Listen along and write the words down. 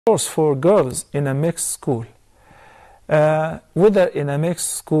course for girls in a mixed school, whether in a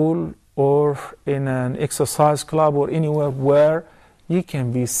mixed school or in an exercise club or anywhere where you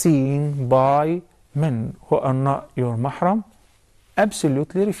can be seen by men who are not your mahram,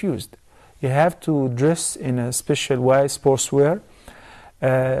 absolutely refused. You have to dress in a special way, sportswear,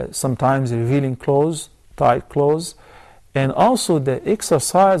 sometimes revealing clothes, tight clothes, and also the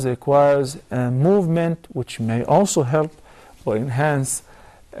exercise requires a movement which may also help or enhance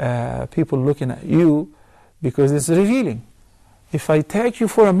people looking at you because it's revealing. If I take you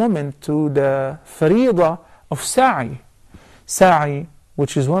for a moment to the faridah of sa'i,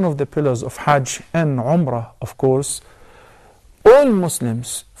 which is one of the pillars of Hajj and Umrah, of course, all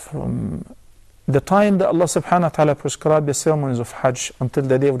Muslims from the time that Allah subhanahu wa ta'ala prescribed the ceremonies of Hajj until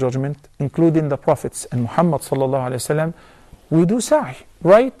the Day of Judgment, including the Prophets and Muhammad sallallahu alayhi wa sallam, we do sa'i,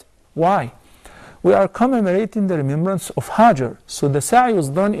 right? Why? We are commemorating the remembrance of Hajar. So the sa'i was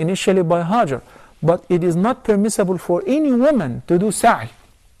done initially by Hajar, but it is not permissible for any woman to do sa'i.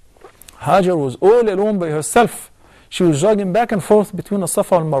 Hajar was all alone by herself. She was jogging back and forth between the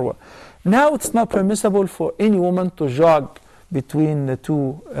Safa and Marwa. Now it's not permissible for any woman to jog between the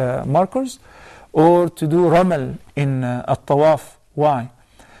two markers or to do ramal in at-tawaf. Why?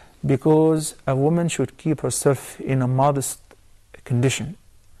 Because a woman should keep herself in a modest condition.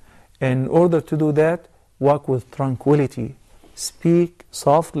 In order to do that, walk with tranquility, speak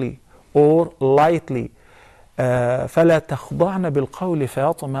softly or lightly. فلا تخضعن بالقول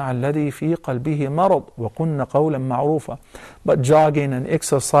فيطمع الذي في قلبه مرض وقلن قولا معروفا. But jogging and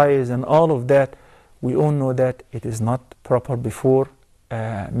exercise and all of that, we all know that it is not proper before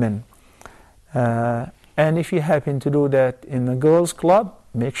men. And if you happen to do that in a girls' club,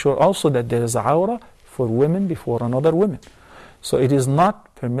 make sure also that there is a awrah for women before another woman. So it is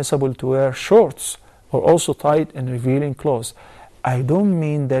not permissible to wear shorts or also tight and revealing clothes. I don't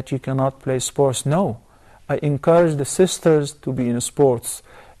mean that you cannot play sports. No. I encourage the sisters to be in sports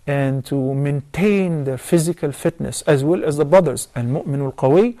and to maintain their physical fitness as well as the brothers. المؤمن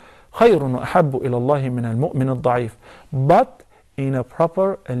القوي خير وأحب إلى الله من المؤمن الضعيف. But in a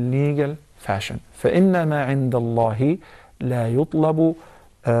proper and legal fashion. فإن ما عند الله لا يطلب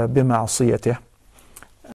بمعصيته.